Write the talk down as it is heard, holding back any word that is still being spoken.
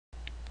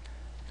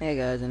Hey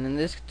guys, and in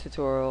this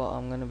tutorial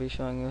I'm going to be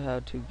showing you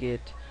how to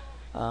get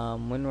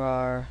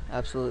WinRAR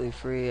absolutely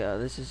free.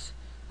 This is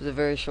a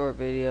very short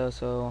video,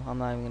 so I'm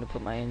not even going to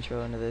put my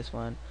intro into this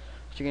one.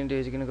 What you're going to do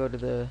is you're going to go to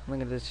the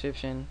link in the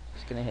description.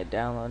 Just going to hit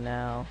download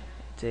now.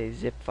 It's a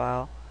zip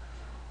file.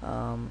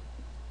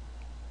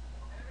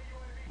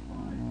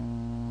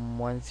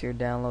 Once your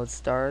download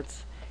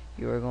starts,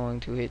 you are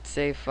going to hit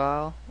save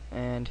file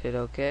and hit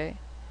OK,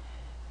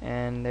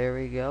 and there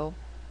we go.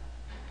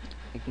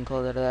 You can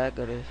close out of that,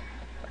 go to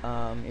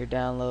your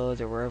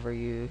downloads or wherever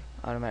you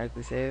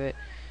automatically save it.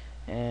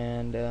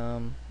 And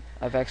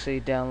I've actually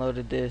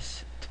downloaded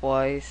this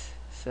twice,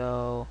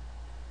 so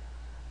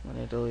I'm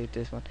going to delete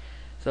this one.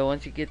 So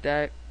once you get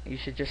that, you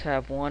should just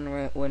have one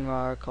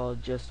WinRAR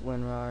called just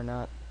WinRAR,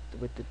 not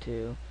with the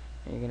two.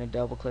 And you're going to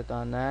double click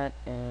on that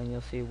and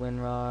you'll see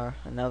WinRAR,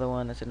 another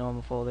one that's a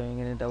normal folder, and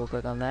you're going to double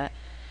click on that.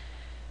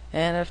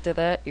 And after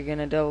that, you're going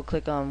to double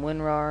click on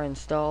WinRAR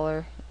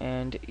installer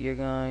and you're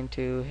going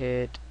to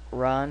hit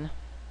run.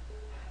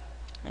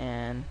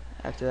 And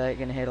after that, you're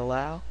going to hit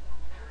allow.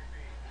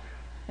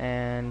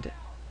 And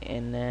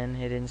then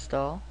hit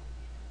install,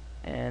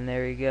 and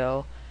there you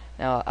go.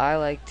 Now I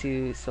like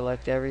to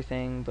select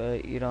everything,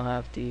 but you don't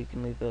have to. You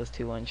can leave those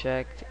two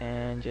unchecked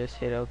and just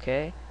hit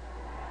OK,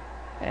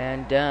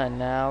 and done.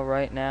 Now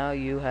right now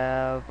you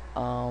have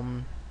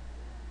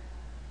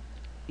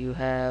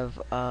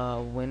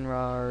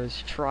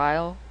WinRAR's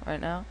trial right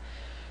now.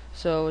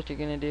 So what you're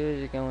gonna do is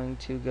you're going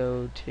to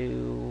go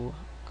to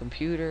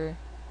computer,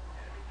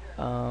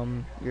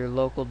 your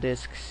local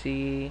disk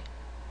C,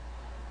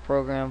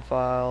 program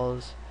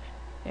files,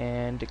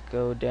 and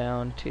go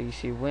down to, you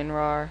see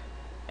WinRAR,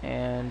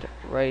 and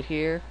right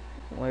here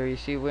where you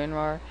see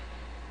WinRAR,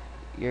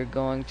 you're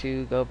going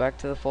to go back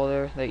to the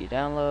folder that you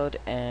download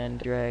and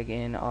drag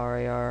in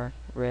Rarreg.key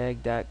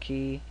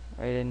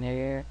right in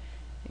here.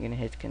 You're going to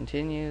hit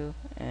continue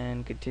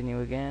and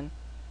continue again,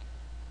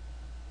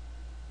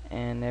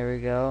 and there we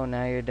go.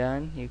 Now you're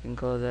done. You can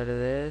close out of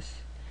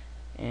this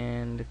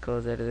and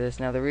close out of this.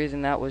 Now the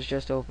reason that was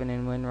just open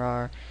in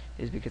WinRAR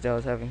is because I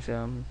was having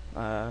some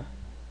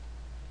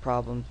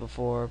problems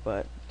before,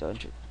 but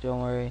don't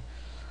worry,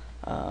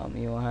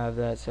 you won't have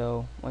that.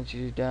 So once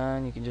you're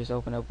done, you can just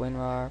open up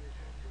WinRAR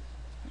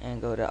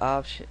and go to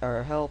option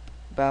or help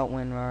about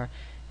WinRAR,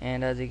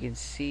 and as you can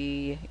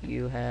see,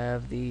 you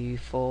have the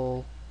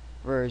full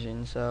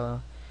version.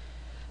 So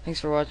thanks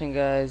for watching,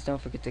 guys.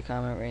 Don't forget to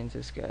comment, rate, and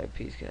subscribe.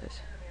 Peace, guys.